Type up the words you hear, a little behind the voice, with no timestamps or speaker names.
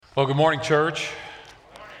Well, good morning, church.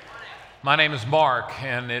 My name is Mark,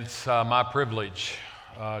 and it's my privilege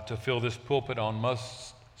to fill this pulpit on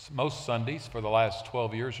most Sundays for the last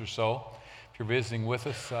 12 years or so. If you're visiting with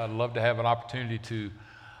us, I'd love to have an opportunity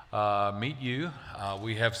to meet you.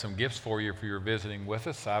 We have some gifts for you if you're visiting with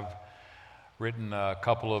us. I've written a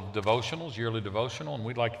couple of devotionals, yearly devotional, and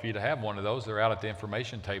we'd like for you to have one of those. They're out at the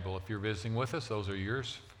information table. If you're visiting with us, those are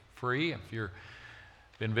yours free. If you're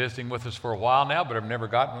been visiting with us for a while now, but have never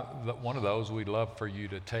gotten one of those, we'd love for you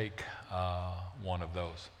to take one of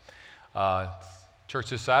those.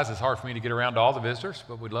 Church this size, it's hard for me to get around to all the visitors,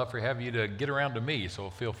 but we'd love for have you to get around to me,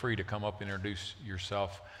 so feel free to come up and introduce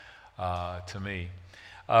yourself to me.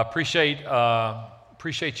 Appreciate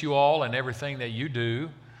you all and everything that you do.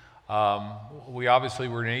 We obviously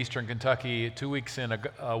were in Eastern Kentucky 2 weeks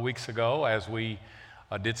ago as we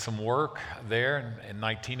did some work there, and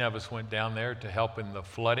 19 of us went down there to help in the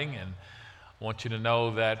flooding. And I want you to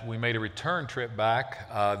know that we made a return trip back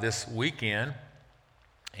this weekend,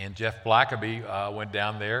 and Jeff Blackaby went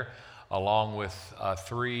down there along with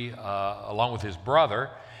his brother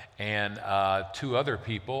and two other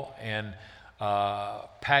people, and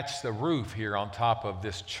patched the roof here on top of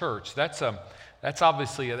this church. That's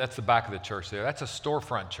the back of the church there. That's a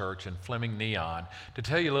storefront church in Fleming Neon. To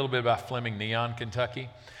tell you a little bit about Fleming Neon, Kentucky,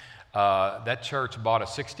 that church bought a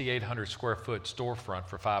 6,800 square foot storefront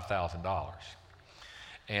for $5,000.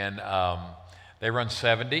 And they run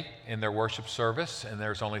 70 in their worship service, and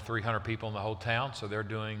there's only 300 people in the whole town, so they're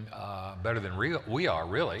doing better than we are,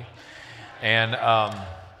 really. And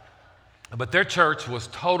but their church was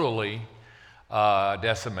totally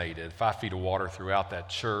decimated, 5 feet of water throughout that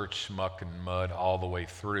church, muck and mud all the way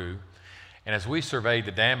through. And as we surveyed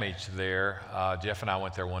the damage there, Jeff and I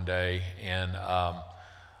went there one day, and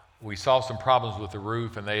we saw some problems with the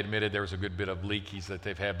roof, and they admitted there was a good bit of leakage that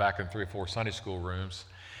they've had back in 3 or 4 Sunday school rooms.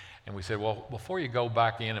 And we said, well, before you go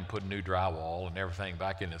back in and put new drywall and everything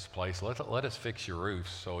back in this place, let us fix your roof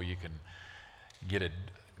so you can get it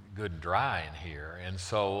good and dry in here. And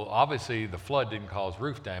so obviously the flood didn't cause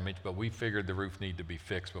roof damage, but we figured the roof needed to be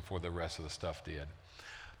fixed before the rest of the stuff did.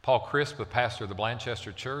 Paul Crisp, the pastor of the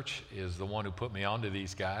Blanchester Church, is the one who put me onto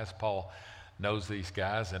these guys. Paul knows these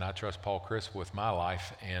guys, and I trust Paul Crisp with my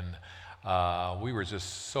life. And we were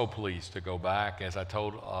just so pleased to go back. As I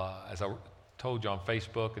told you on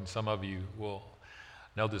Facebook, and some of you will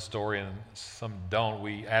know this story and some don't.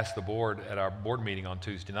 We asked the board at our board meeting on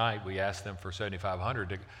Tuesday night, we asked them for $7,500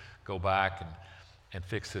 to go back and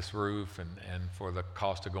fix this roof, and for the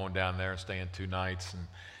cost of going down there and staying 2 nights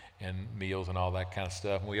and meals and all that kind of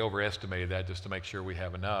stuff. And we overestimated that just to make sure we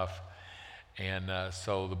have enough. And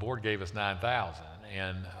so the board gave us $9,000,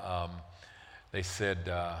 and they said,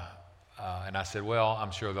 and I said, well,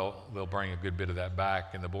 I'm sure they'll bring a good bit of that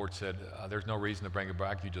back. And the board said, there's no reason to bring it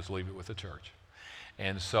back. You just leave it with the church.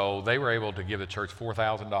 And so they were able to give the church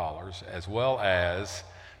 $4,000 as well as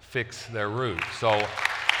fix their roof. So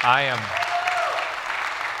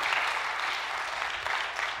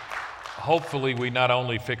hopefully we not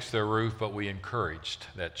only fixed their roof, but we encouraged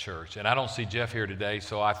that church. And I don't see Jeff here today,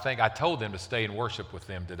 so I think I told them to stay and worship with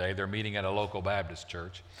them today. They're meeting at a local Baptist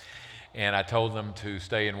church. And I told them to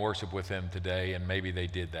stay and worship with them today, and maybe they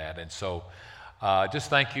did that. And so just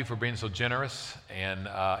thank you for being so generous and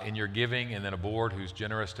in your giving, and then a board who's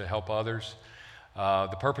generous to help others.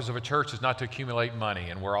 The purpose of a church is not to accumulate money,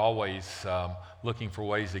 and we're always looking for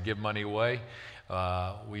ways to give money away.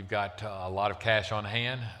 We've got a lot of cash on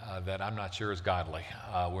hand that I'm not sure is godly.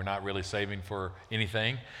 We're not really saving for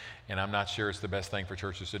anything, and I'm not sure it's the best thing for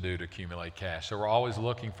churches to do to accumulate cash. So we're always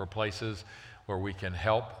looking for places where we can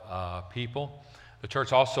help people. The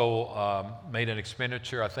church also made an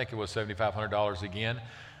expenditure, I think it was $7,500 again,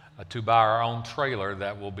 to buy our own trailer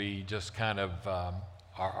that will be just kind of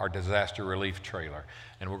our disaster relief trailer.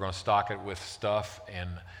 And we're going to stock it with stuff.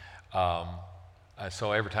 And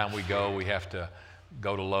so every time we go, we have to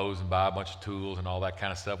go to Lowe's and buy a bunch of tools and all that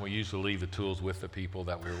kind of stuff. We usually leave the tools with the people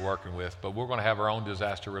that we're working with. But we're going to have our own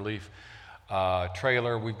disaster relief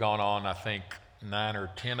trailer. We've gone on, I think, 9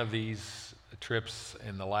 or 10 of these trips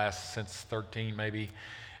in the last, since 13 maybe,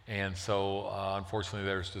 and so unfortunately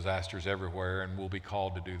there's disasters everywhere, and we'll be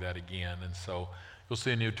called to do that again. And so you'll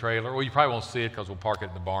see a new trailer. Well, you probably won't see it because we'll park it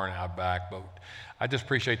in the barn out back, but I just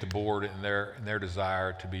appreciate the board and their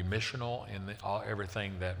desire to be missional in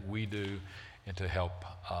everything that we do and to help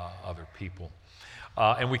other people.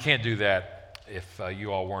 And we can't do that if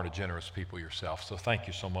you all weren't a generous people yourself, so thank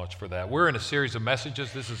you so much for that. We're in a series of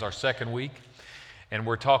messages. This is our second week, and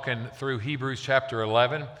we're talking through Hebrews chapter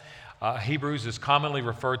 11. Hebrews is commonly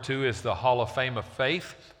referred to as the Hall of Fame of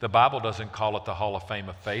Faith. The Bible doesn't call it the Hall of Fame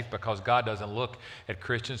of Faith because God doesn't look at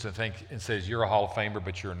Christians and says, you're a Hall of Famer,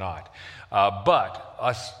 but you're not. But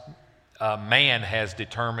us, man has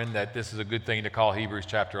determined that this is a good thing to call Hebrews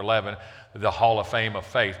chapter 11 the Hall of Fame of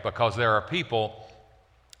Faith, because there are people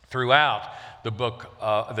throughout the book,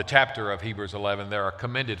 the chapter of Hebrews 11, that are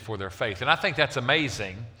commended for their faith. And I think that's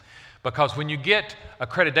amazing. Because when you get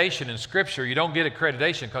accreditation in Scripture, you don't get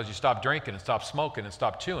accreditation because you stop drinking and stop smoking and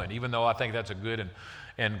stop chewing, even though I think that's a good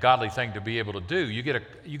and godly thing to be able to do. You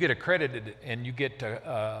get accredited and you get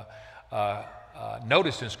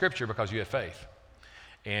noticed in Scripture because you have faith.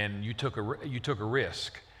 And you took a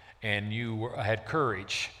risk, and you had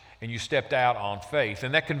courage, and you stepped out on faith.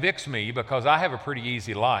 And that convicts me because I have a pretty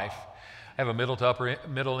easy life. I have a middle to upper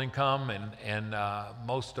middle income, and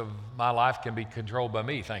most of my life can be controlled by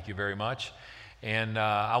me, thank you very much. And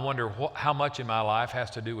I wonder how much in my life has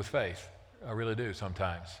to do with faith. I really do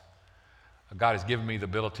sometimes. God has given me the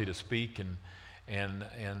ability to speak, and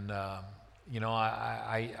I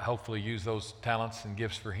hopefully use those talents and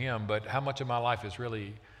gifts for Him, but how much of my life is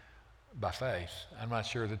really by faith? I'm not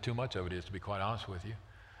sure that too much of it is, to be quite honest with you.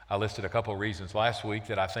 I listed a couple of reasons last week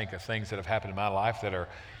that I think of things that have happened in my life that are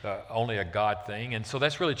only a God thing. And so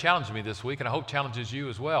that's really challenged me this week, and I hope challenges you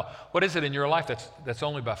as well. What is it in your life that's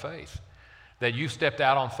only by faith? That you stepped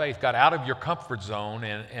out on faith, got out of your comfort zone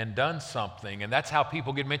and done something. And that's how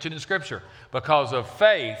people get mentioned in Scripture. Because of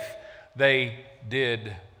faith, they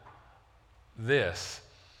did this.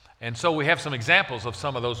 And so we have some examples of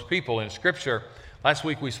some of those people in Scripture. Last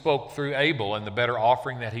week we spoke through Abel and the better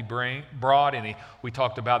offering that he brought, and we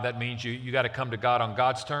talked about that means you got to come to God on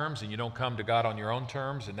God's terms, and you don't come to God on your own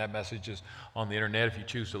terms, and that message is on the internet if you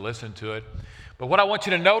choose to listen to it. But what I want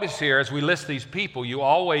you to notice here as we list these people, you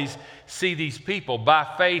always see these people by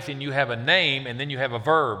faith, and you have a name, and then you have a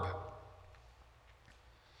verb.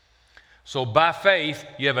 So by faith,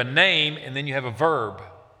 you have a name, and then you have a verb.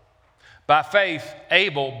 By faith,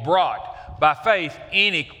 Abel brought. By faith,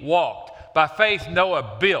 Enoch walked. By faith,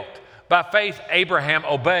 Noah built. By faith, Abraham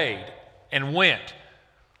obeyed and went.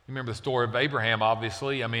 You remember the story of Abraham,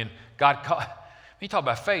 obviously. I mean, when you talk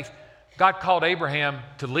about faith, God called Abraham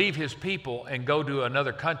to leave his people and go to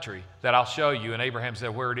another country that I'll show you. And Abraham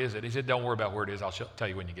said, where is it? He said, don't worry about where it is. I'll tell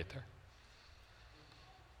you when you get there.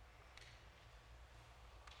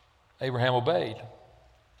 Abraham obeyed,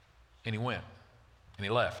 and he went, and he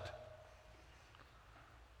left.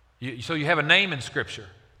 So you have a name in Scripture.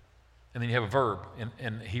 And then you have a verb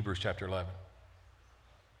in Hebrews chapter 11.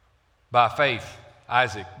 By faith,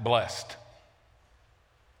 Isaac blessed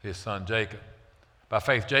his son Jacob. By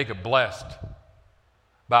faith, Jacob blessed.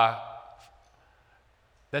 That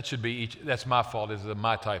should be that's my fault, this is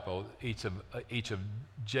my typo, each of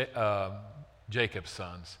Jacob's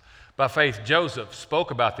sons. By faith, Joseph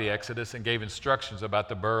spoke about the Exodus and gave instructions about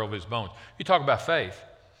the burial of his bones. You talk about faith.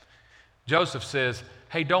 Joseph says,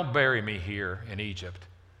 hey, don't bury me here in Egypt.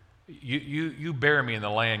 You bury me in the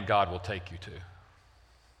land God will take you to.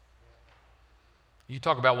 You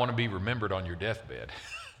talk about wanting to be remembered on your deathbed.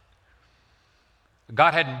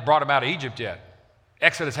 God hadn't brought him out of Egypt yet.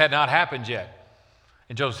 Exodus had not happened yet.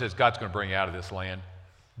 And Joseph says, God's going to bring you out of this land.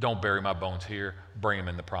 Don't bury my bones here. Bury him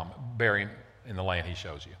in the land he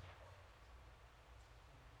shows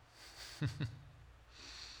you.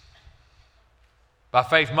 By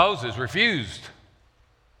faith, Moses refused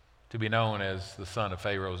to be known as the son of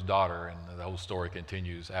Pharaoh's daughter, and the whole story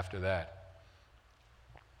continues after that.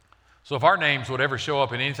 So if our names would ever show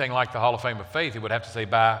up in anything like the Hall of Fame of Faith, it would have to say,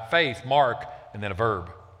 by faith, Mark, and then a verb.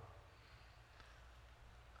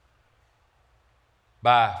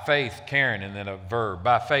 By faith, Karen, and then a verb.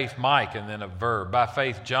 By faith, Mike, and then a verb. By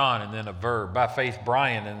faith, John, and then a verb. By faith,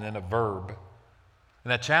 Brian, and then a verb.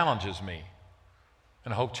 And that challenges me,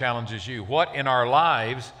 and I hope challenges you. What in our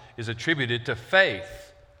lives is attributed to faith?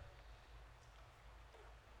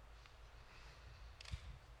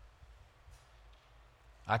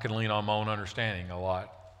 I can lean on my own understanding a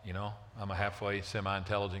lot, you know. I'm a halfway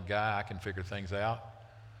semi-intelligent guy. I can figure things out.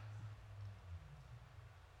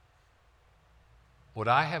 Would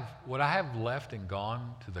I have left and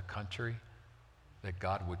gone to the country that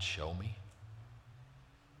God would show me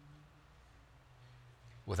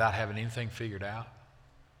without having anything figured out?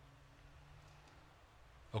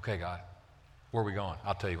 Okay, God, where are we going?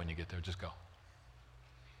 I'll tell you when you get there. Just go.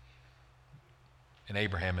 And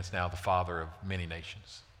Abraham is now the father of many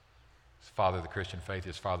nations. He's the father of the Christian faith,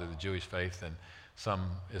 he's the father of the Jewish faith, and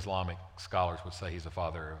some Islamic scholars would say he's the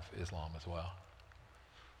father of Islam as well.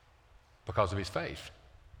 Because of his faith.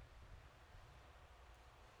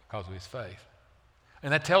 Because of his faith.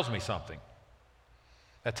 And that tells me something.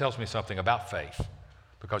 That tells me something about faith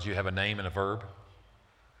because you have a name and a verb.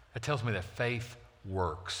 That tells me that faith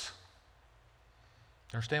works.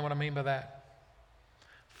 You understand what I mean by that?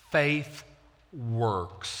 Faith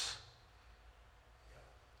works.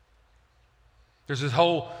 There's this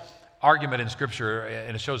whole argument in Scripture,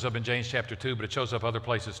 and it shows up in James chapter 2, but it shows up other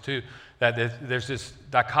places too, that there's this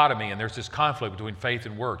dichotomy and there's this conflict between faith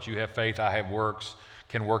and works. You have faith, I have works.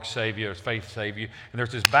 Can works save you? Does faith save you? And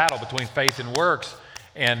there's this battle between faith and works,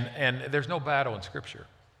 and there's no battle in Scripture.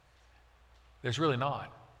 There's really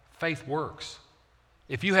not. Faith works.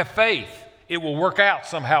 If you have faith, it will work out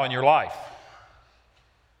somehow in your life.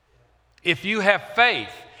 If you have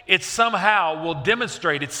faith, it somehow will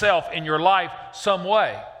demonstrate itself in your life some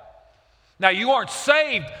way. Now, you aren't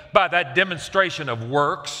saved by that demonstration of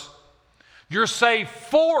works. You're saved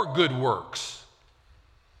for good works.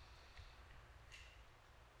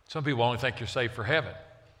 Some people only think you're saved for heaven.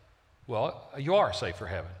 Well, you are saved for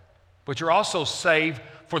heaven. But you're also saved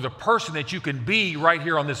for the person that you can be right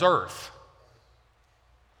here on this earth.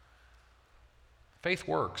 Faith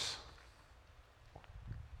works.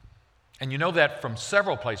 And you know that from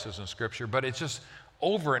several places in Scripture, but it's just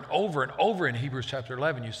over and over and over in Hebrews chapter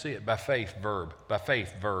 11, you see it. By faith, verb. By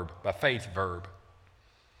faith, verb. By faith, verb.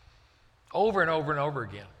 Over and over and over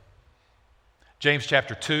again. James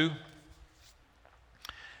chapter 2,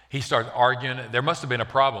 he starts arguing. There must have been a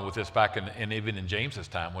problem with this back in even in James's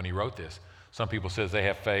time when he wrote this. Some people says they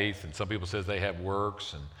have faith, and some people says they have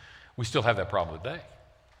works, and we still have that problem today.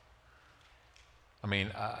 I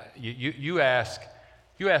mean, you ask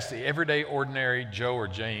the everyday, ordinary Joe or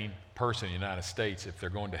Jane person in the United States if they're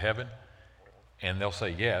going to heaven, and they'll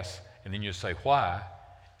say yes, and then you say why,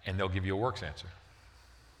 and they'll give you a works answer.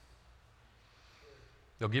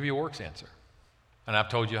 They'll give you a works answer. And I've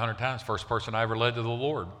told you 100 times, first person I ever led to the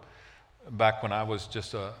Lord back when I was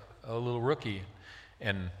just a little rookie,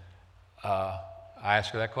 and I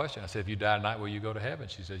asked her that question. I said, if you die tonight, will you go to heaven?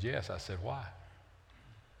 She says, yes. I said, why?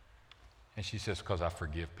 And she says, because I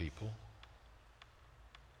forgive people.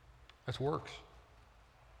 That's works.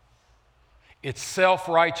 It's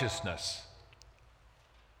self-righteousness.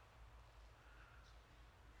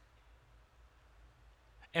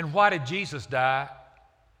 And why did Jesus die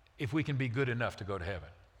if we can be good enough to go to heaven?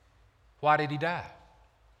 Why did he die?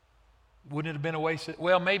 Wouldn't it have been a waste?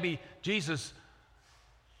 Well, maybe Jesus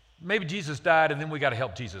died and then we got to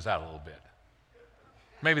help Jesus out a little bit.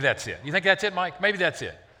 Maybe that's it. You think that's it, Mike? Maybe that's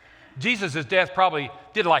it. Jesus' death probably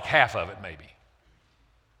did like half of it, maybe.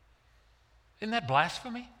 Isn't that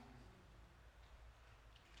blasphemy?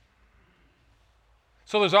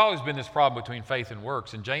 So there's always been this problem between faith and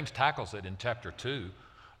works, and James tackles it in chapter 2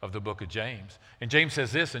 of the book of James. And James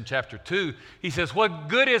says this in chapter 2. He says, what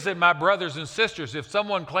good is it, my brothers and sisters, if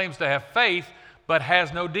someone claims to have faith but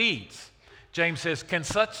has no deeds? James says, can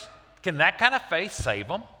that kind of faith save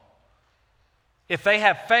them? If they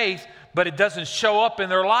have faith, but it doesn't show up in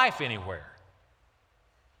their life anywhere.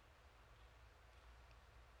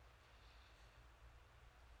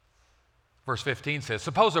 Verse 15 says,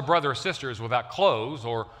 suppose a brother or sister is without clothes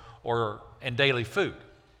and daily food.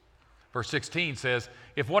 Verse 16 says,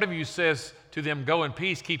 if one of you says to them, go in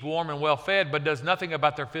peace, keep warm and well fed, but does nothing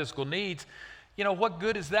about their physical needs, what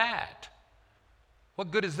good is that?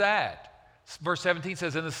 What good is that? Verse 17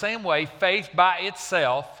 says, in the same way, faith by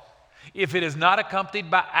itself, if it is not accompanied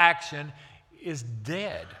by action, is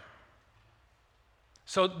dead.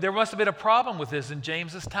 So there must have been a problem with this in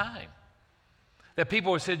James's time. That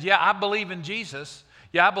people have said, yeah, I believe in Jesus.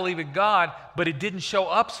 Yeah, I believe in God, but it didn't show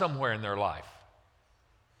up somewhere in their life.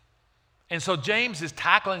 And so James is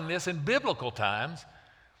tackling this in biblical times,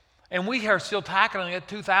 and we are still tackling it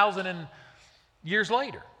 2,000 years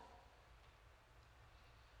later.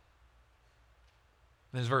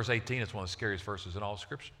 This is verse 18. It's one of the scariest verses in all of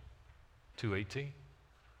Scripture. 2:18.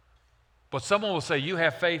 But someone will say, you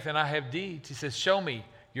have faith and I have deeds. He says, show me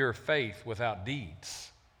your faith without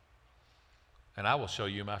deeds, and I will show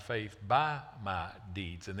you my faith by my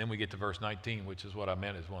deeds. And then we get to verse 19, which is what I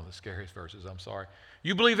meant is one of the scariest verses. I'm sorry.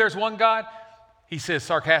 You believe there's one God? He says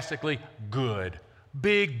sarcastically, good.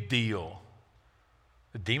 Big deal.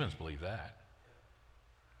 The demons believe that.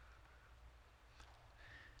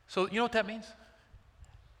 So you know what that means?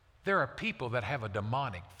 There are people that have a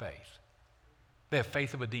demonic faith. They have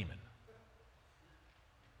faith of a demon.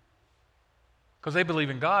 Because they believe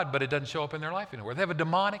in God, but it doesn't show up in their life anywhere. They have a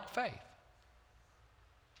demonic faith.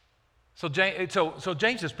 So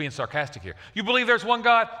James is being sarcastic here. You believe there's one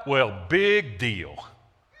God? Well, big deal.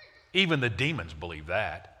 Even the demons believe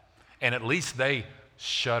that. And at least they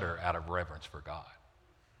shudder out of reverence for God.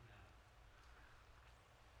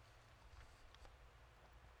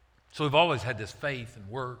 So we've always had this faith and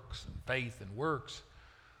works and faith and works.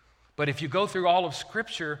 But if you go through all of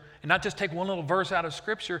Scripture and not just take one little verse out of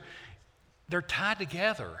Scripture, they're tied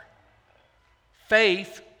together.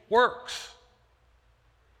 Faith works.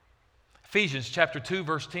 Ephesians chapter 2,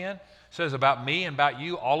 verse 10 says about me and about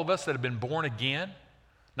you, all of us that have been born again,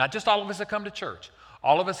 not just all of us that come to church,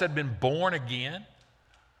 all of us that have been born again.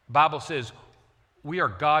 The Bible says we are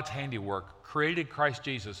God's handiwork, created in Christ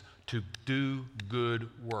Jesus to do good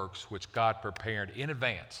works, which God prepared in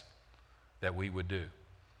advance that we would do.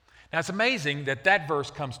 Now, it's amazing that that verse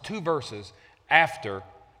comes 2 verses after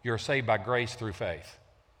you're saved by grace through faith.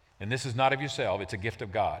 And this is not of yourself, it's a gift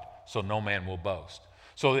of God, so no man will boast.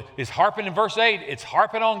 So it's harping in verse 8, it's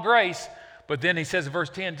harping on grace, but then he says in verse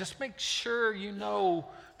 10, just make sure you know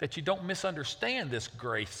that you don't misunderstand this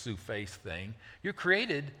grace through faith thing. You're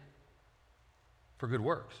created for good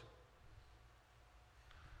works.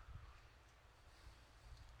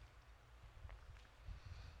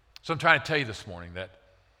 So I'm trying to tell you this morning that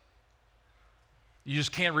you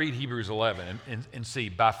just can't read Hebrews 11 and see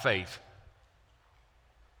by faith,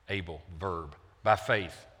 Abel, verb. By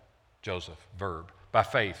faith, Joseph, verb. By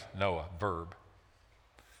faith, Noah, verb.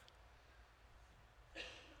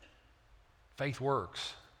 Faith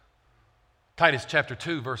works. Titus chapter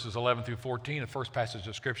 2, verses 11 through 14, the first passage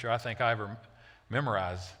of Scripture I think I ever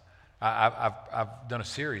memorized. I've done a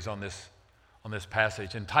series on this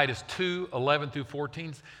passage. And Titus 2, 11 through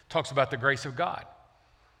 14 talks about the grace of God.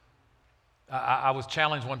 I was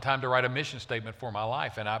challenged one time to write a mission statement for my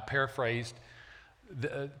life, and I paraphrased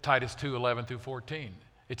Titus 2, 11 through 14.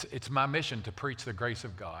 It's my mission to preach the grace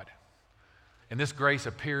of God. And this grace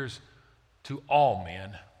appears to all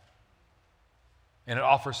men, and it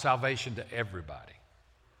offers salvation to everybody.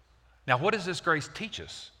 Now, what does this grace teach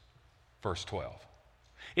us? Verse 12.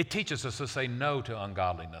 It teaches us to say no to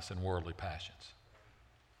ungodliness and worldly passions,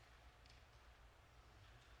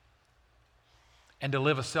 and to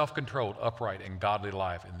live a self-controlled, upright, and godly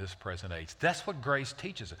life in this present age. That's what grace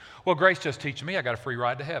teaches us. Well, grace just teaches me I got a free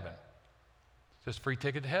ride to heaven. It's just a free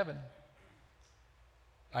ticket to heaven.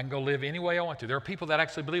 I can go live any way I want to. There are people that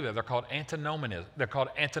actually believe that. They're called antinomians. They're called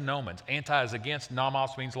antinomans. Anti is against,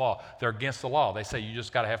 nomos means law. They're against the law. They say you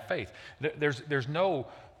just got to have faith. There's no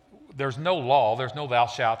law. There's no thou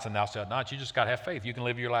shalt and thou shalt not. You just got to have faith. You can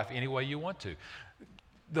live your life any way you want to.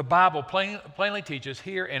 The Bible plainly teaches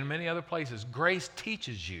here and many other places, grace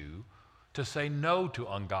teaches you to say no to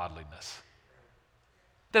ungodliness.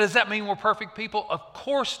 Does that mean we're perfect people? Of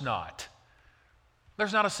course not.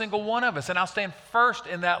 There's not a single one of us, and I'll stand first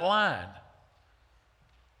in that line.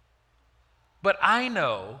 But I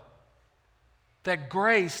know that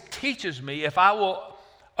grace teaches me, if I will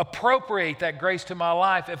appropriate that grace to my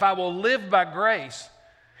life, if I will live by grace,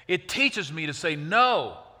 it teaches me to say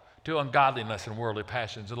no to ungodliness and worldly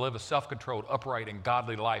passions and live a self-controlled, upright, and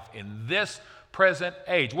godly life in this present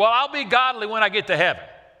age. Well, I'll be godly when I get to heaven.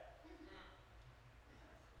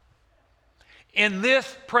 In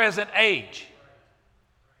this present age.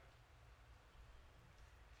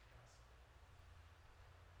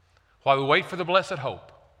 While we wait for the blessed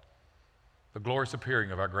hope, the glorious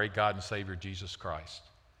appearing of our great God and Savior, Jesus Christ.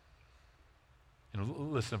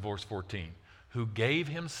 And listen to verse 14. Who gave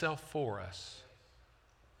himself for us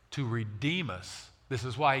to redeem us. This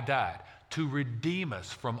is why he died. To redeem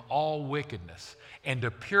us from all wickedness and to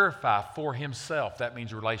purify for himself. That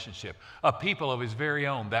means relationship. A people of his very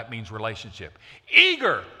own. That means relationship.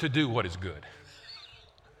 Eager to do what is good.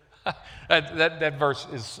 that verse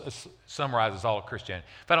summarizes all of Christianity.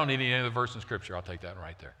 If I don't need any other verse in Scripture, I'll take that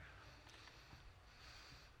right there.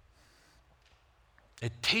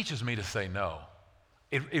 It teaches me to say no.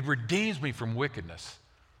 It redeems me from wickedness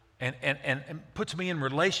and puts me in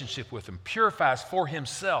relationship with him, purifies for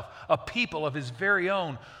himself a people of his very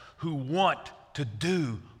own who want to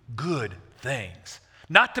do good things.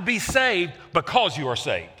 Not to be saved because you are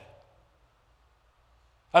saved.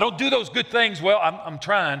 I don't do those good things. Well, I'm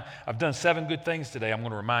trying. I've done 7 good things today. I'm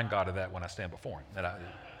going to remind God of that when I stand before him.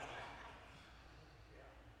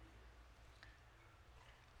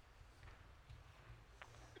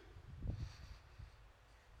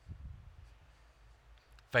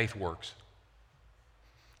 Faith works.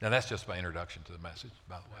 Now, that's just my introduction to the message,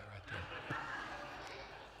 by the way, right there.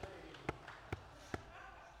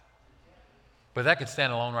 But that could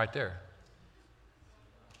stand alone right there.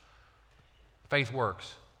 Faith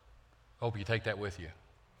works. I hope you take that with you.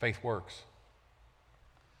 Faith works.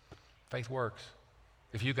 Faith works.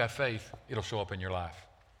 If you got faith, it'll show up in your life.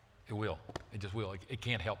 It will. It just will. It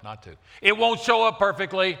can't help not to. It won't show up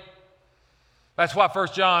perfectly. That's why 1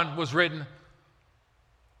 John was written.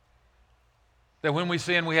 That when we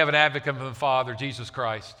sin, we have an advocate from the Father, Jesus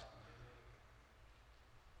Christ,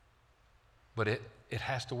 But it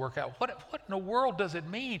has to work out. What in the world does it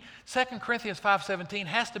mean? 2 Corinthians 5:17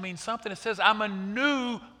 has to mean something. It says, I'm a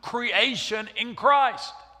new creation in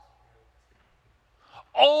Christ.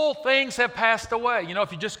 All things have passed away. You know,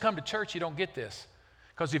 if you just come to church, you don't get this.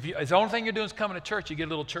 Because if the only thing you're doing is coming to church, you get a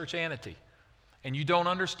little churchianity. And you don't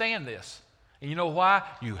understand this. And you know why?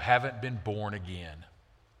 You haven't been born again.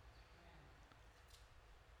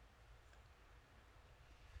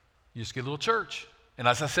 You just get a little church. And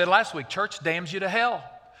as I said last week, church damns you to hell.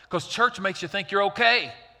 Because church makes you think you're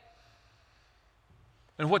okay.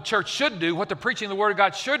 And what church should do, what the preaching of the Word of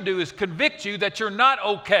God should do, is convict you that you're not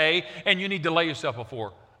okay and you need to lay yourself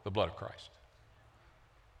before the blood of Christ.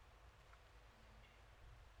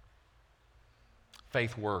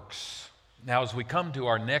 Faith works. Now, as we come to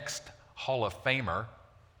our next Hall of Famer,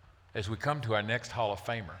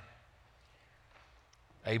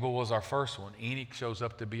 Abel was our first one. Enoch shows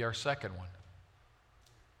up to be our second one.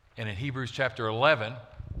 And in Hebrews chapter 11,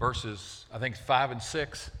 verses, I think 5 and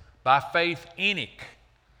 6, by faith Enoch.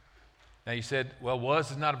 Now you said, well,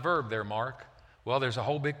 was is not a verb there, Mark. Well, there's a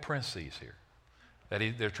whole big parentheses here.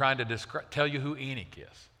 They're trying to tell you who Enoch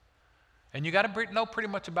is. And you got to know pretty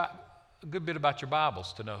much a good bit about your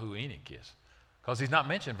Bibles to know who Enoch is. Because he's not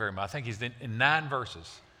mentioned very much. I think he's in 9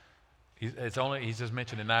 verses. He's just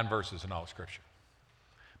mentioned in 9 verses in all of Scripture.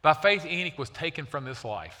 By faith, Enoch was taken from this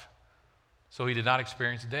life, so he did not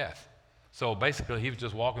experience death. So basically, he was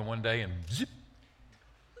just walking one day and zip.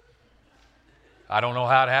 I don't know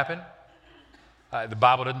how it happened. The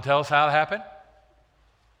Bible doesn't tell us how it happened,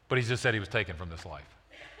 but he just said he was taken from this life.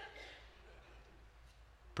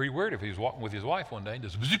 Pretty weird if he was walking with his wife one day and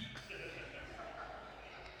just zip.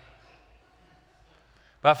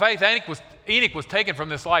 By faith, Enoch was taken from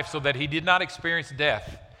this life so that he did not experience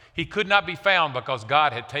death. He could not be found because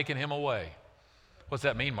God had taken him away. What's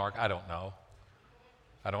that mean, Mark? I don't know.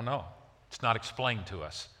 It's not explained to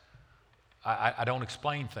us. I don't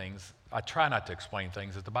explain things. I try not to explain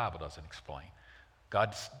things that the Bible doesn't explain.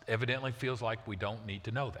 God evidently feels like we don't need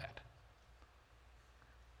to know that.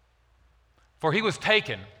 For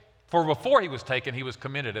before he was taken, he was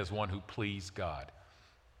commended as one who pleased God.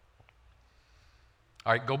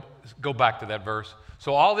 All right, go back to that verse.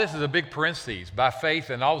 So all this is a big parentheses. By faith,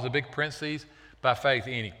 and all is a big parentheses. By faith,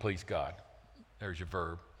 Enoch pleased God. There's your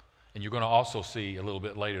verb. And you're going to also see a little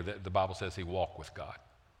bit later that the Bible says he walked with God.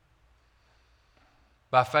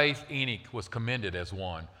 By faith, Enoch was commended as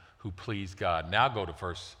one who pleased God. Now go to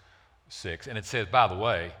verse 6. And it says, by the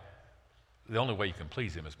way, the only way you can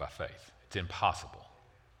please him is by faith. It's impossible.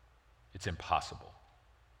 It's impossible.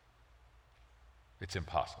 It's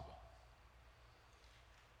impossible.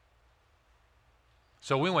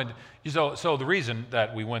 So the reason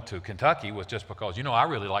that we went to Kentucky was just because, I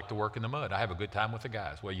really like to work in the mud. I have a good time with the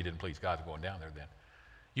guys. Well, you didn't please God going down there then.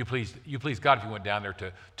 You pleased God if you went down there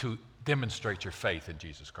to demonstrate your faith in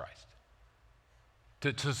Jesus Christ.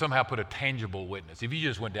 To somehow put a tangible witness. If you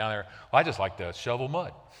just went down there, well, I just like to shovel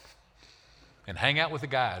mud and hang out with the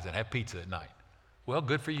guys and have pizza at night. Well,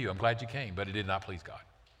 good for you. I'm glad you came, but it did not please God.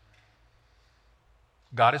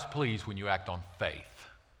 God is pleased when you act on faith.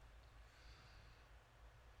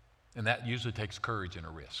 And that usually takes courage and a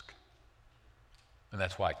risk. And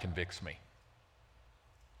that's why it convicts me.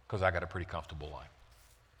 Because I got a pretty comfortable life.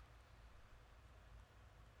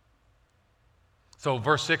 So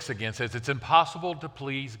verse 6 again says, it's impossible to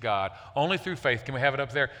please God. Only through faith. Can we have it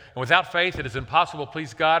up there? And without faith, it is impossible to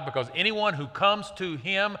please God because anyone who comes to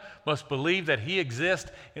him must believe that he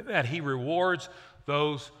exists and that he rewards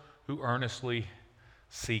those who earnestly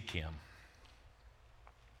seek him.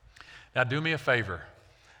 Now do me a favor.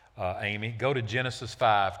 Amy, go to Genesis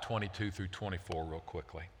 5, 22 through 24 real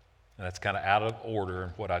quickly. And that's kind of out of order in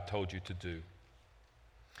what I told you to do.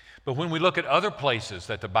 But when we look at other places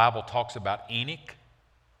that the Bible talks about Enoch,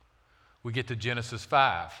 we get to Genesis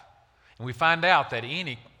 5. And we find out that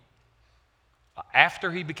Enoch,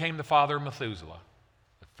 after he became the father of Methuselah,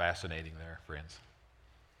 fascinating there, friends.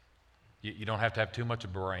 You don't have to have too much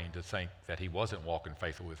of a brain to think that he wasn't walking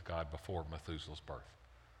faithfully with God before Methuselah's birth.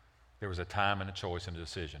 There was a time and a choice and a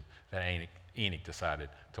decision that Enoch decided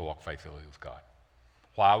to walk faithfully with God.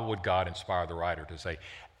 Why would God inspire the writer to say,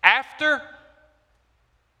 after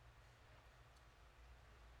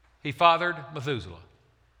he fathered Methuselah,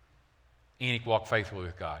 Enoch walked faithfully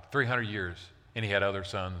with God. 300 years, and he had other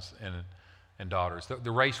sons and daughters.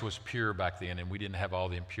 The race was pure back then, and we didn't have all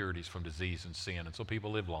the impurities from disease and sin, and so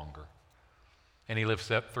people lived longer. And he lived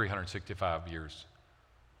 365 years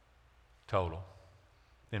total.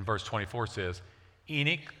 Then verse 24 says,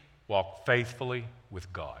 Enoch walked faithfully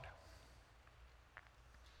with God.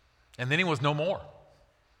 And then he was no more.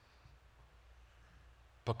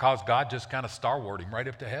 because God just kind of star-warded him right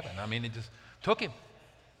up to heaven. I mean, it just took him.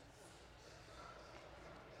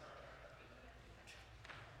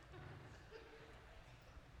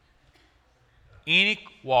 Enoch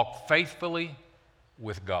walked faithfully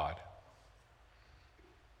with God.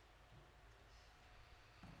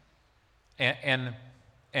 And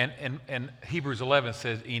Hebrews 11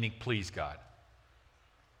 says Enoch pleased God.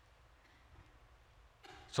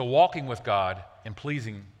 So walking with God and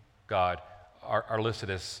pleasing God are listed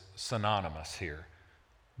as synonymous here,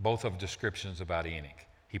 both of descriptions about Enoch.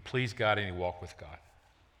 He pleased God and he walked with God.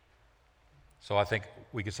 So I think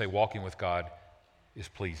we could say walking with God is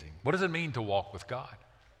pleasing. What does it mean to walk with God?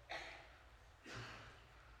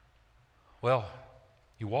 Well,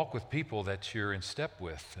 you walk with people that you're in step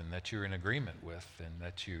with and that you're in agreement with and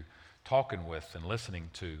that you're talking with and listening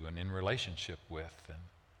to and in relationship with. And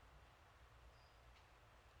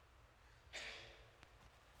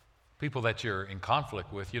people that you're in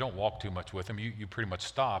conflict with, you don't walk too much with them. You pretty much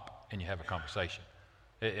stop and you have a conversation.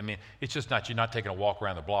 I mean, it's just not, you're not taking a walk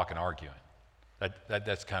around the block and arguing.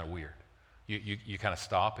 That's kind of weird. You kind of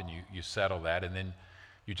stop and you settle that, and then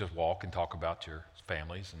you just walk and talk about your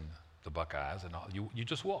families and the Buckeyes and all. You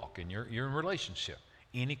just walk and you're in relationship.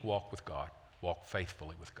 Enoch walked with God, walked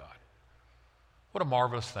faithfully with God. What a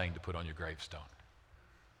marvelous thing to put on your gravestone.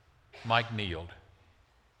 Mike kneeled,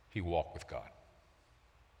 he walked with God.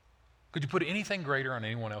 Could you put anything greater on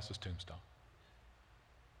anyone else's tombstone?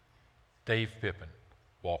 Dave Pippin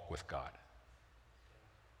walked with God.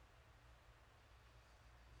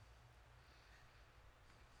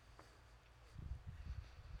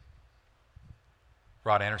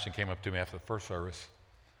 Rod Anderson came up to me after the first service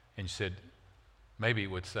and said, maybe it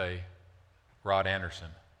would say, Rod Anderson,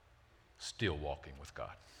 still walking with God.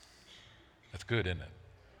 That's good, isn't it?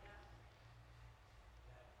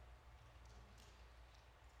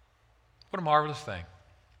 What a marvelous thing.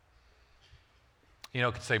 You know,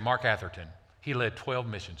 it could say Mark Atherton, he led 12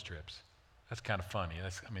 missions trips. That's kind of funny.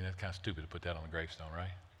 That's kind of stupid to put that on the gravestone, right?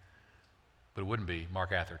 But it wouldn't be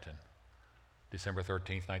Mark Atherton. December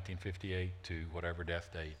 13th, 1958 to whatever death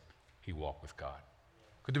date, he walked with God.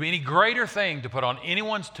 Could there be any greater thing to put on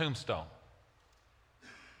anyone's tombstone?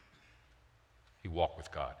 He walked with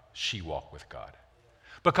God. She walked with God.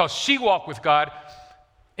 Because she walked with God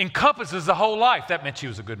encompasses the whole life. That meant she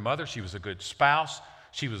was a good mother, she was a good spouse,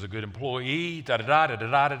 she was a good employee,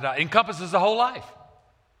 da-da-da. Encompasses the whole life.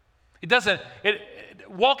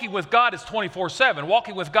 Walking with God is 24/7.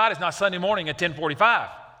 Walking with God is not Sunday morning at 10:45.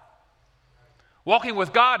 Walking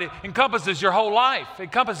with God, it encompasses your whole life. It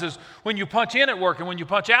encompasses when you punch in at work and when you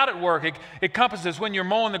punch out at work. It encompasses when you're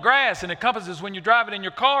mowing the grass, and it encompasses when you're driving in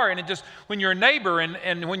your car, and it just when you're a neighbor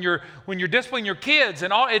and when you're disciplining your kids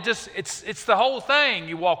and all. It's the whole thing.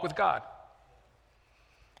 You walk with God.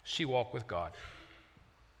 She walked with God.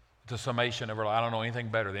 It's a summation of her life. I don't know anything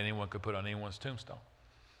better than anyone could put on anyone's tombstone.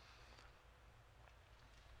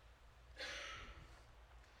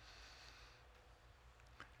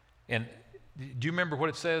 And do you remember what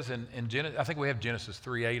it says in Genesis? I think we have Genesis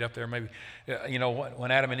 3:8 up there maybe. You know,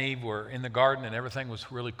 when Adam and Eve were in the garden and everything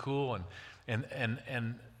was really cool and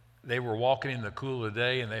they were walking in the cool of the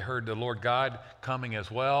day and they heard the Lord God coming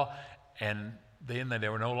as well. And then they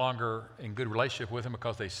were no longer in good relationship with him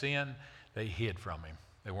because they sinned. They hid from him.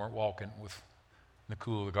 They weren't walking with in the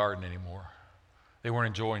cool of the garden anymore. They weren't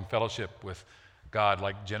enjoying fellowship with God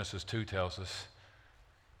like Genesis 2 tells us.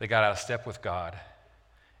 They got out of step with God.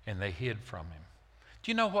 And they hid from him. Do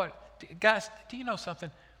you know what? Guys, do you know something?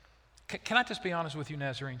 Can I just be honest with you,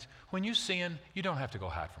 Nazarenes? When you sin, you don't have to go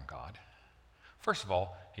hide from God. First of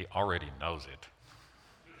all, he already knows it.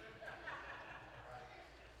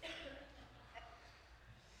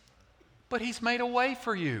 But he's made a way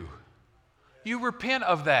for you. You repent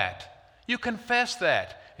of that. You confess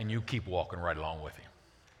that. And you keep walking right along with him.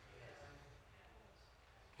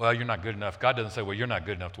 Well, you're not good enough. God doesn't say, well, you're not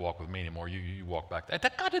good enough to walk with me anymore. You walk back.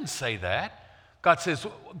 God didn't say that. God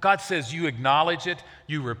says you acknowledge it,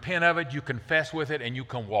 you repent of it, you confess with it, and you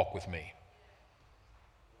come walk with me.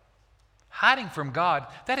 Hiding from God,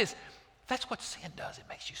 that's what sin does. It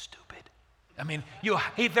makes you stupid. I mean,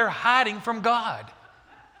 they're hiding from God.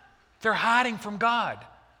 They're hiding from God.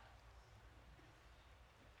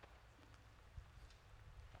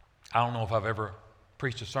 I don't know if I've ever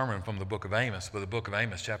preached a sermon from the book of Amos, but the book of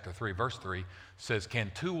Amos, chapter 3, verse 3, says,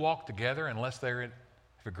 can two walk together unless they're have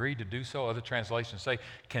agreed to do so? Other translations say,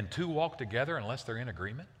 can two walk together unless they're in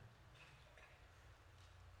agreement?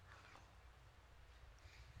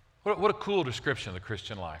 What a cool description of the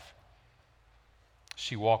Christian life.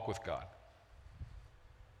 She walked with God.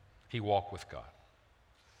 He walked with God.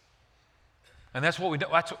 And that's what we know.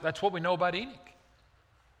 That's what we know about Enoch.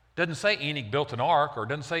 Doesn't say Enoch built an ark, or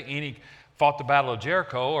doesn't say Enoch fought the battle of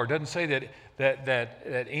Jericho, or doesn't say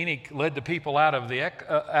that Enoch led the people out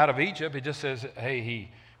of Egypt. It just says, hey,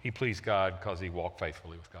 he pleased God because he walked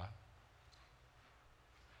faithfully with God.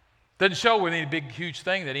 Doesn't show with any big, huge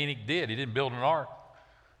thing that Enoch did. He didn't build an ark.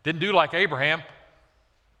 Didn't do like Abraham.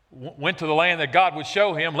 Went to the land that God would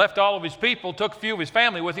show him, left all of his people, took a few of his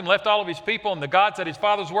family with him, left all of his people and the gods that his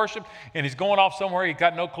fathers worshiped, and he's going off somewhere. He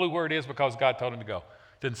got no clue where it is because God told him to go.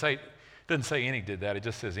 Doesn't say Enoch did that. It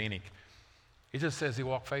just says Enoch. It just says he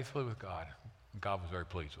walked faithfully with God. And God was very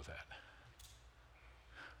pleased with that.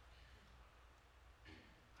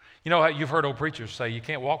 You know how you've heard old preachers say you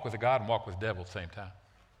can't walk with a God and walk with the devil at the same time.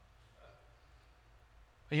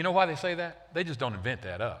 And you know why they say that? They just don't invent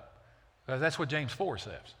that up. That's what James 4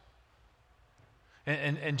 says.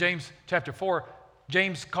 And James chapter 4,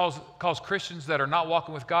 James calls Christians that are not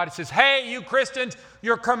walking with God. He says, hey, you Christians,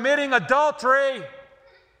 you're committing adultery.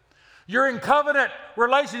 You're in covenant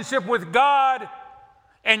relationship with God,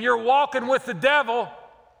 and you're walking with the devil.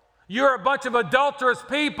 You're a bunch of adulterous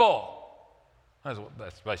people.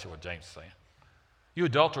 That's basically what James is saying. You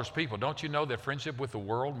adulterous people, don't you know that friendship with the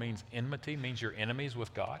world means enmity, means you're enemies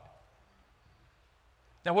with God?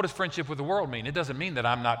 Now, what does friendship with the world mean? It doesn't mean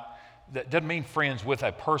that doesn't mean friends with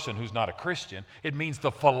a person who's not a Christian. It means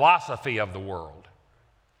the philosophy of the world.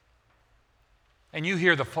 And you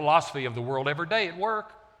hear the philosophy of the world every day at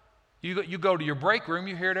work. You go to your break room,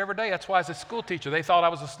 you hear it every day. That's why as a school teacher, they thought I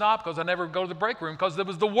was a snob because I never go to the break room because there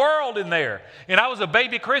was the world in there. And I was a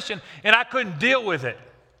baby Christian, and I couldn't deal with it.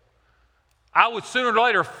 I would sooner or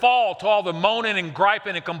later fall to all the moaning and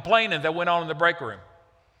griping and complaining that went on in the break room.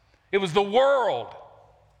 It was the world.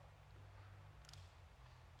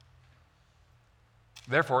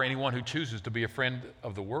 Therefore, anyone who chooses to be a friend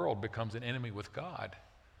of the world becomes an enemy with God.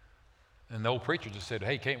 And the old preacher just said,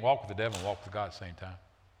 hey, you can't walk with the devil and walk with God at the same time.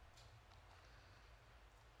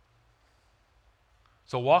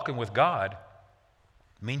 So walking with God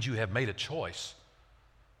means you have made a choice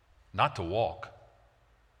not to walk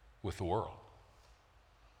with the world.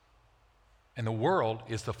 And the world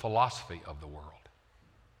is the philosophy of the world.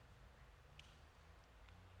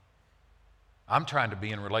 I'm trying to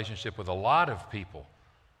be in relationship with a lot of people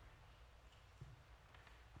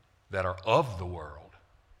that are of the world,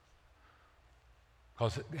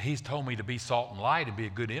 because he's told me to be salt and light and be a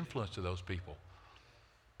good influence to those people.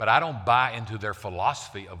 But I don't buy into their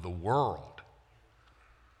philosophy of the world.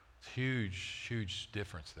 It's huge, huge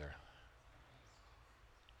difference there.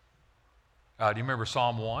 Do you remember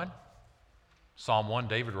Psalm 1? Psalm 1,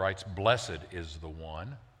 David writes, blessed is the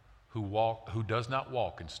one who does not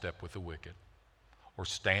walk in step with the wicked, or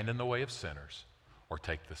stand in the way of sinners, or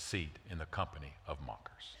take the seat in the company of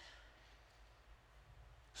mockers.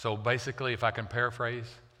 So basically, if I can paraphrase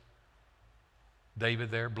David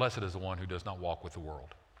there, blessed is the one who does not walk with the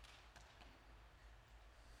world.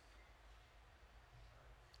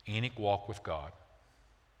 Enoch walked with God.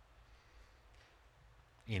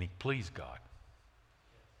 Enoch pleased God.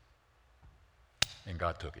 And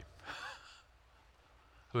God took him.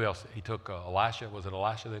 Who else? He took Elisha. Was it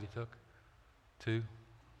Elisha that he took? Two?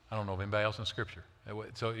 I don't know of anybody else in Scripture.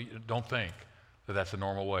 So don't think that that's the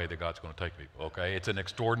normal way that God's going to take people, okay? It's an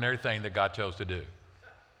extraordinary thing that God chose to do.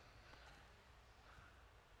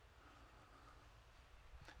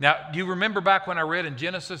 Now, do you remember back when I read in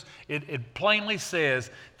Genesis, it plainly says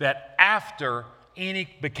that after Enoch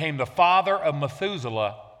became the father of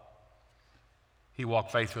Methuselah, he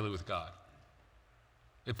walked faithfully with God.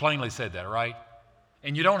 It plainly said that, right?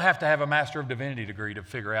 And you don't have to have a Master of Divinity degree to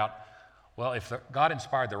figure out, well, if God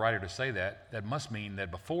inspired the writer to say that, that must mean that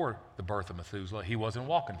before the birth of Methuselah, he wasn't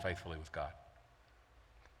walking faithfully with God.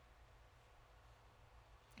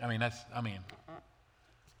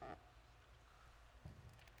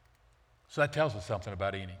 So that tells us something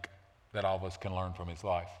about Enoch that all of us can learn from his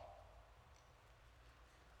life.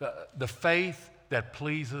 The faith that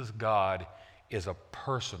pleases God is a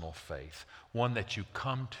personal faith, one that you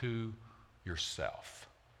come to yourself.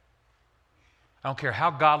 I don't care how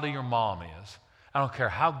godly your mom is. I don't care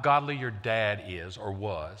how godly your dad is or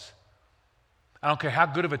was. I don't care how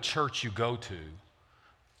good of a church you go to.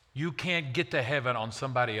 You can't get to heaven on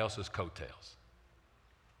somebody else's coattails.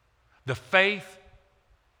 The faith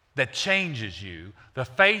that changes you, the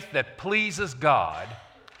faith that pleases God,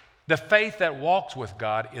 the faith that walks with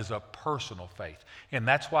God is a personal faith. And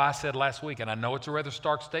that's why I said last week, and I know it's a rather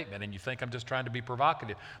stark statement, and you think I'm just trying to be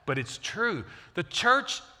provocative, but it's true. The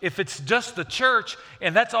church, if it's just the church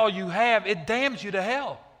and that's all you have, it damns you to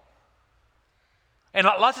hell. And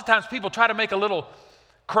lots of times people try to make a little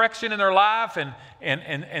correction in their life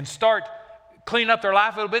and start clean up their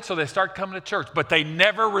life a little bit, so they start coming to church. But they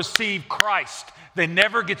never receive Christ. They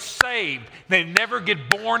never get saved. They never get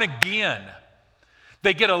born again.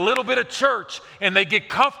 They get a little bit of church, and they get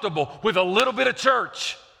comfortable with a little bit of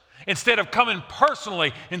church instead of coming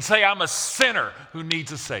personally and say, I'm a sinner who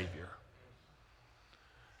needs a Savior.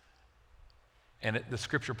 And the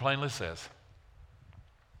scripture plainly says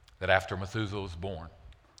that after Methuselah was born,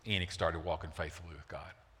 Enoch started walking faithfully with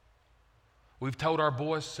God. We've told our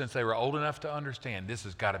boys since they were old enough to understand this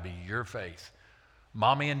has got to be your faith.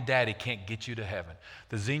 Mommy and daddy can't get you to heaven.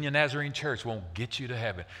 The Xenia Nazarene Church won't get you to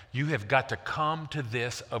heaven. You have got to come to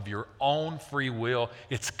this of your own free will.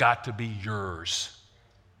 It's got to be yours.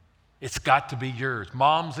 It's got to be yours.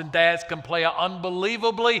 Moms and dads can play an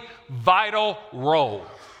unbelievably vital role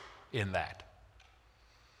in that.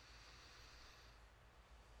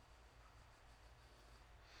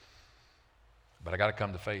 But I got to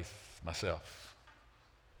come to faith myself.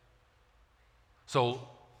 So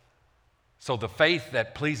the faith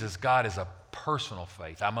that pleases God is a personal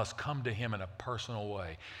faith. I must come to him in a personal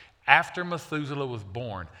way. After Methuselah was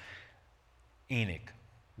born, Enoch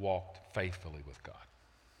walked faithfully with God.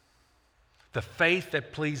 The faith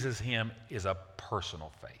that pleases him is a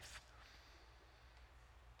personal faith.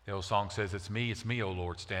 The old song says, it's me, O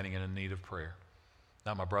Lord, standing in need of prayer.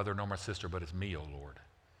 Not my brother nor my sister, but it's me, O Lord.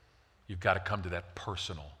 You've got to come to that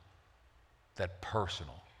personal.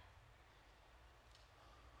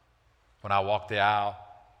 When I walked the aisle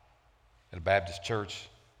at a Baptist church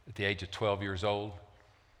at the age of 12 years old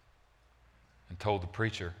and told the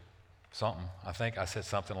preacher something, I think I said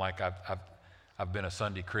something like, I've been a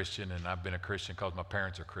Sunday Christian and I've been a Christian because my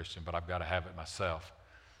parents are Christian, but I've got to have it myself.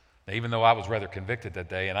 Now, even though I was rather convicted that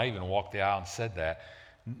day and I even walked the aisle and said that,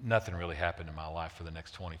 nothing really happened in my life for the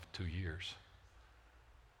next 22 years.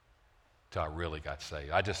 Till I really got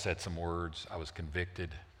saved. I just said some words. I was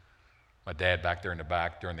convicted. My dad back there in the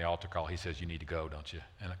back during the altar call, he says, you need to go, don't you?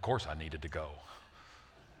 And of course I needed to go.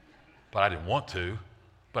 But I didn't want to.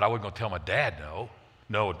 But I wasn't going to tell my dad no.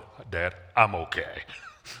 No, Dad, I'm okay.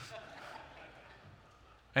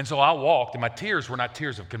 And so I walked, and my tears were not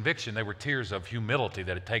tears of conviction. They were tears of humility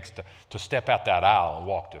that it takes to step out that aisle and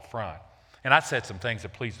walk to the front. And I said some things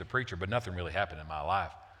that pleased the preacher, but nothing really happened in my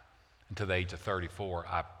life. Until the age of 34,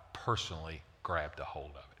 I personally grabbed a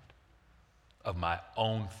hold of it, of my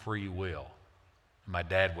own free will. My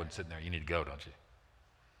dad wasn't sitting there, you need to go, don't you?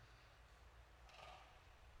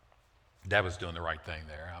 Dad was doing the right thing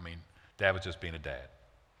there. I mean, Dad was just being a dad.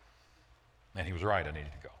 And he was right, I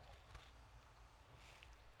needed to go.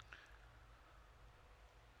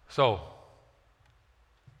 So,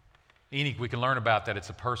 Enoch, we can learn about that. It's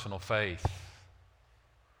a personal faith.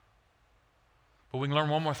 But we can learn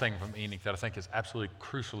one more thing from Enoch that I think is absolutely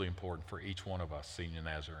crucially important for each one of us senior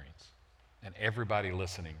Nazarenes and everybody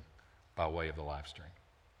listening by way of the live stream.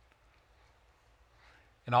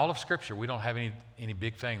 In all of Scripture, we don't have any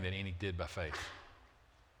big thing that Enoch did by faith.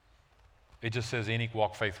 It just says Enoch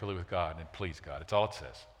walked faithfully with God and pleased God. It's all it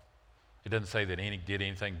says. It doesn't say that Enoch did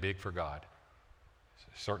anything big for God.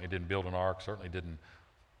 He certainly didn't build an ark, certainly didn't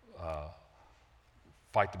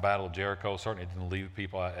fight the battle of Jericho, certainly didn't lead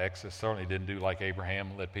people out of Exodus, certainly didn't do like Abraham,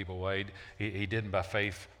 let people wade. He didn't by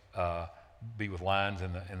faith be with lions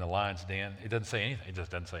in the lion's den. It doesn't say anything. It just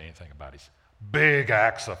doesn't say anything about his big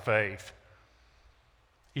acts of faith.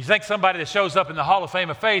 You think somebody that shows up in the Hall of Fame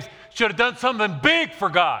of Faith should have done something big for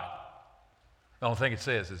God. The only thing it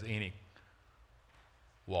says is Enoch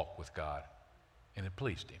walked with God, and it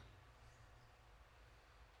pleased him.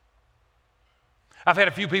 I've had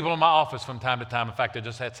a few people in my office from time to time. In fact, I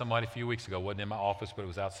just had somebody a few weeks ago, wasn't in my office, but it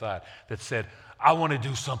was outside, that said, I want to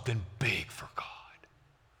do something big for God.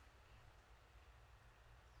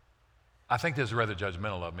 I think this is rather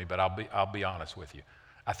judgmental of me, but I'll be honest with you.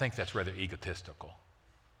 I think that's rather egotistical.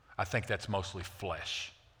 I think that's mostly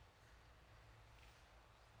flesh.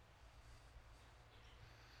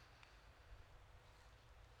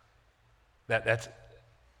 I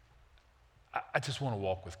just want to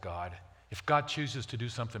walk with God. If God chooses to do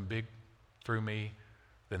something big through me,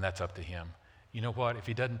 then that's up to him. You know what? If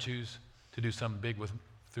he doesn't choose to do something big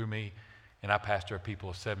through me, and I pastor a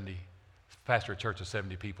church of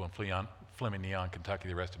 70 people in Fleming, Neon, Kentucky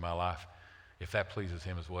the rest of my life, if that pleases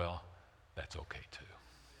him as well, that's okay too.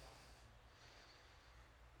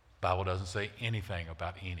 The Bible doesn't say anything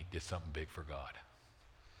about Enoch did something big for God.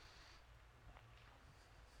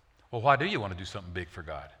 Well, why do you want to do something big for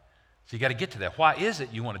God? So you got to get to that. Why is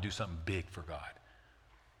it you want to do something big for God?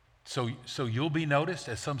 So you'll be noticed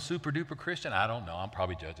as some super duper Christian? I don't know. I'm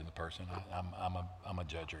probably judging the person. I'm a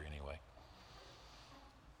judger anyway.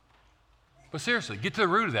 But seriously, get to the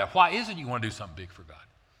root of that. Why is it you want to do something big for God?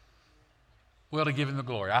 Well, to give him the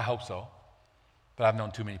glory. I hope so. But I've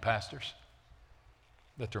known too many pastors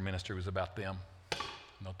that their ministry was about them. I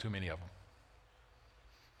know too many of them.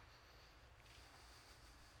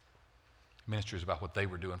 Ministry is about what they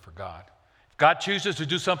were doing for God. If God chooses to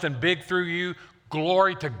do something big through you,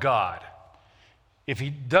 glory to God. If he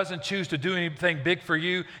doesn't choose to do anything big for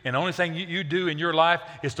you, and the only thing you do in your life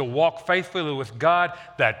is to walk faithfully with God,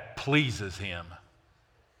 that pleases him.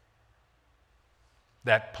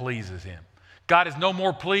 That pleases him. God is no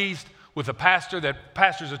more pleased with a pastor that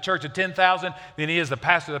pastors a church of 10,000 than he is the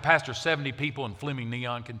pastor that pastors 70 people in Fleming,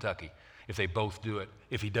 Neon, Kentucky, if they both do it,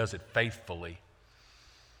 if he does it faithfully.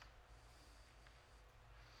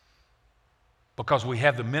 Because we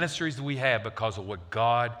have the ministries that we have because of what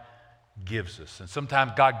God gives us. And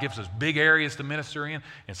sometimes God gives us big areas to minister in,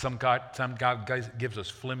 and some God gives us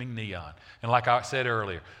Fleming Neon. And like I said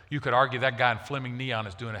earlier, you could argue that guy in Fleming Neon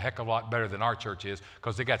is doing a heck of a lot better than our church is,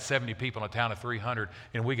 because they got 70 people in a town of 300,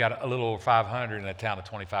 and we got a little over 500 in a town of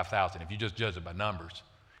 25,000. If you just judge it by numbers,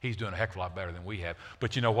 he's doing a heck of a lot better than we have.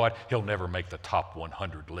 But you know what? He'll never make the top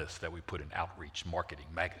 100 list that we put in Outreach Marketing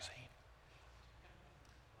Magazine.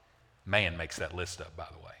 Man makes that list up, by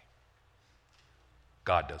the way.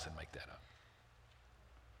 God doesn't make that up.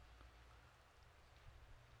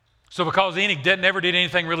 So because Enoch never did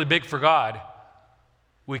anything really big for God,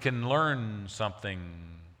 we can learn something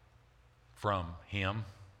from him.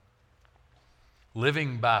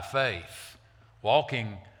 Living by faith,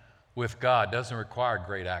 walking with God doesn't require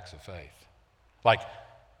great acts of faith. Like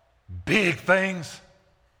big things.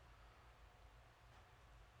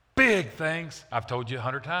 Big things. I've told you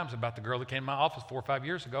 100 times about the girl that came to my office 4 or 5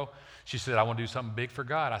 years ago. She said, I want to do something big for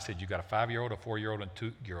God. I said, you got a 5-year-old, a 4-year-old, and a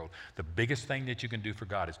 2-year-old. The biggest thing that you can do for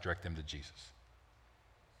God is direct them to Jesus.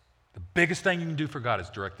 The biggest thing you can do for God is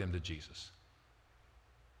direct them to Jesus.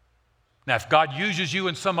 Now, if God uses you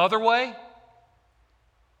in some other way,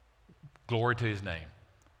 glory to his name.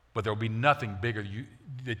 But there will be nothing bigger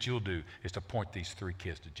that you'll do is to point these 3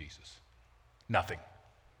 kids to Jesus. Nothing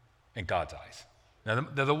in God's eyes. Now,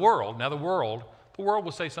 the world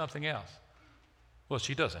will say something else. Well,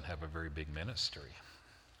 she doesn't have a very big ministry.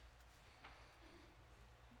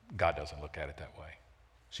 God doesn't look at it that way.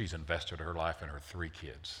 She's invested her life in her 3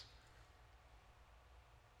 kids.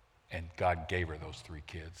 And God gave her those 3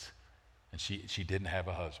 kids. And she didn't have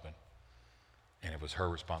a husband. And it was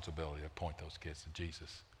her responsibility to point those kids to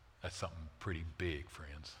Jesus. That's something pretty big,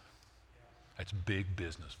 friends. That's big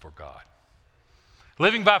business for God.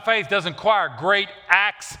 Living by faith doesn't require great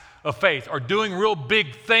acts of faith or doing real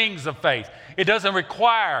big things of faith. It doesn't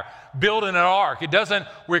require building an ark. It doesn't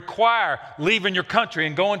require leaving your country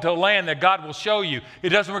and going to a land that God will show you. It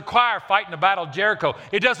doesn't require fighting the battle of Jericho.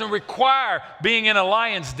 It doesn't require being in a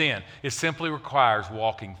lion's den. It simply requires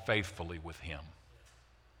walking faithfully with him.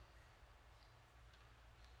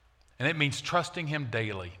 And it means trusting him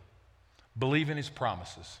daily, believing his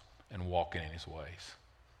promises, and walking in his ways.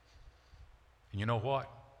 And you know what?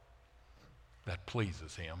 That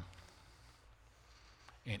pleases him.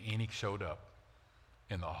 And Enoch showed up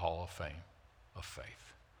in the Hall of Fame of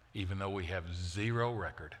faith, even though we have zero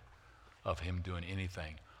record of him doing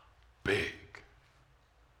anything big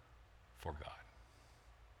for God.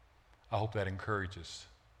 I hope that encourages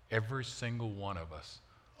every single one of us,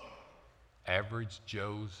 average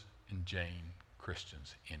Joes and Jane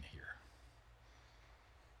Christians in here.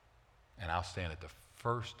 And I'll stand at the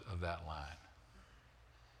first of that line.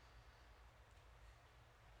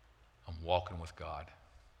 I'm walking with God.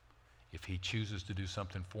 If he chooses to do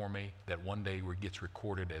something for me that one day gets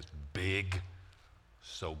recorded as big,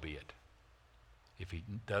 so be it. If he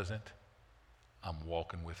doesn't, I'm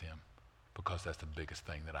walking with him because that's the biggest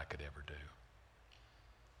thing that I could ever do,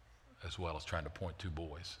 as well as trying to point 2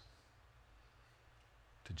 boys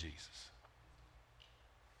to Jesus.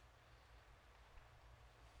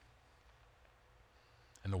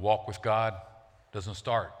 And the walk with God doesn't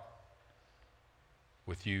start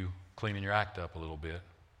with you cleaning your act up a little bit.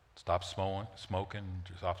 Stop smoking,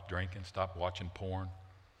 stop drinking, stop watching porn.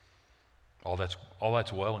 All that's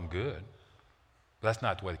well and good. But that's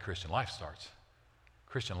not the way the Christian life starts.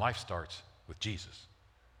 Christian life starts with Jesus.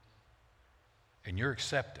 And your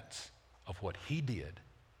acceptance of what he did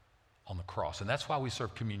on the cross. And that's why we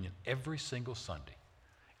serve communion every single Sunday,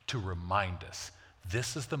 to remind us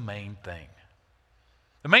this is the main thing.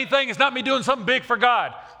 The main thing is not me doing something big for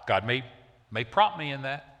God. God may prompt me in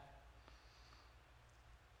that.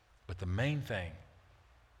 But the main thing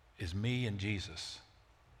is me and Jesus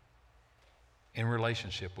in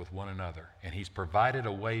relationship with one another. And he's provided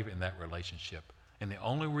a way in that relationship. And the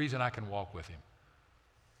only reason I can walk with him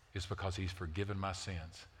is because he's forgiven my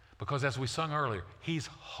sins. Because as we sung earlier, he's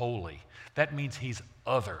holy. That means he's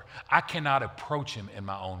other. I cannot approach him in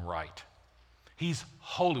my own right. He's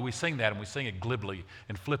holy. We sing that and we sing it glibly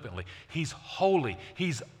and flippantly. He's holy.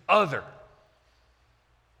 He's other.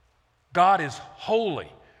 God is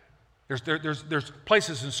holy. There's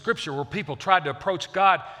places in Scripture where people tried to approach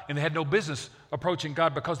God and they had no business approaching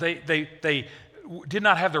God because they did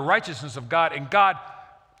not have the righteousness of God, and God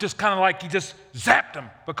just kind of like he just zapped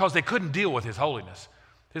them because they couldn't deal with his holiness.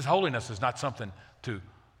 His holiness is not something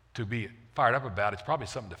to be fired up about. It's probably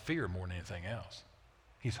something to fear more than anything else.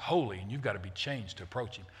 He's holy, and you've got to be changed to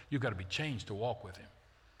approach him. You've got to be changed to walk with him.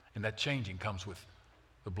 And that changing comes with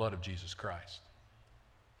the blood of Jesus Christ.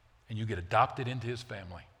 And you get adopted into his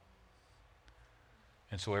family.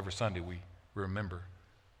 And so every Sunday we remember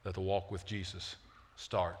that the walk with Jesus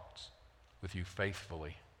starts with you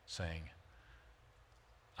faithfully saying,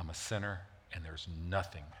 I'm a sinner and there's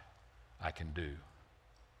nothing I can do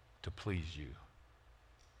to please you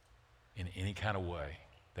in any kind of way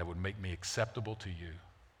that would make me acceptable to you.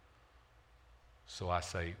 So I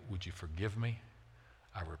say, would you forgive me?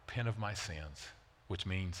 I repent of my sins, which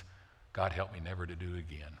means, God, help me never to do it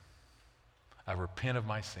again. I repent of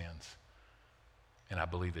my sins, and I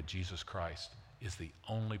believe that Jesus Christ is the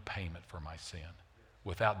only payment for my sin.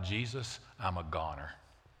 Without Jesus, I'm a goner.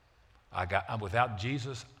 Without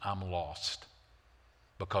Jesus, I'm lost,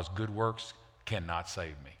 because good works cannot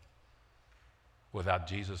save me. Without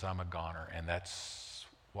Jesus, I'm a goner, and that's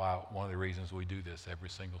why one of the reasons we do this every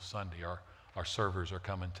single Sunday. Our servers are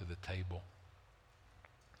coming to the table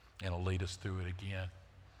and will lead us through it again.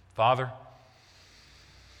 Father,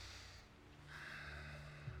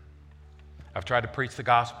 I've tried to preach the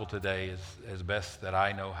gospel today as best that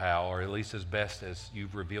I know how, or at least as best as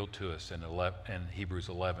you've revealed to us in Hebrews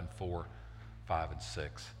 11, 4, 5, and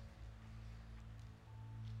 6.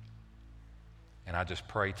 And I just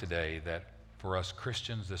pray today that for us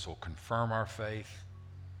Christians, this will confirm our faith,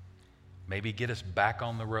 maybe get us back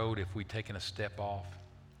on the road if we've taken a step off.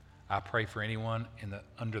 I pray for anyone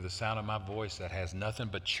under the sound of my voice that has nothing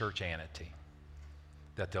but churchanity,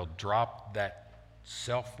 that they'll drop that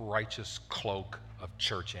self-righteous cloak of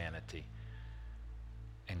churchanity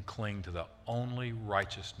and cling to the only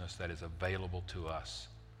righteousness that is available to us,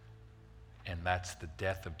 and that's the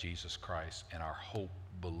death of Jesus Christ and our hope,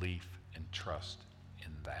 belief, and trust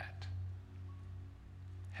in that.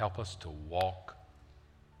 Help us to walk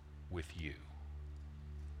with you,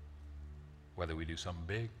 whether we do something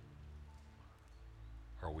big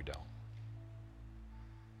or we don't.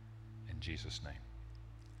 In Jesus' name,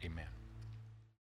 amen.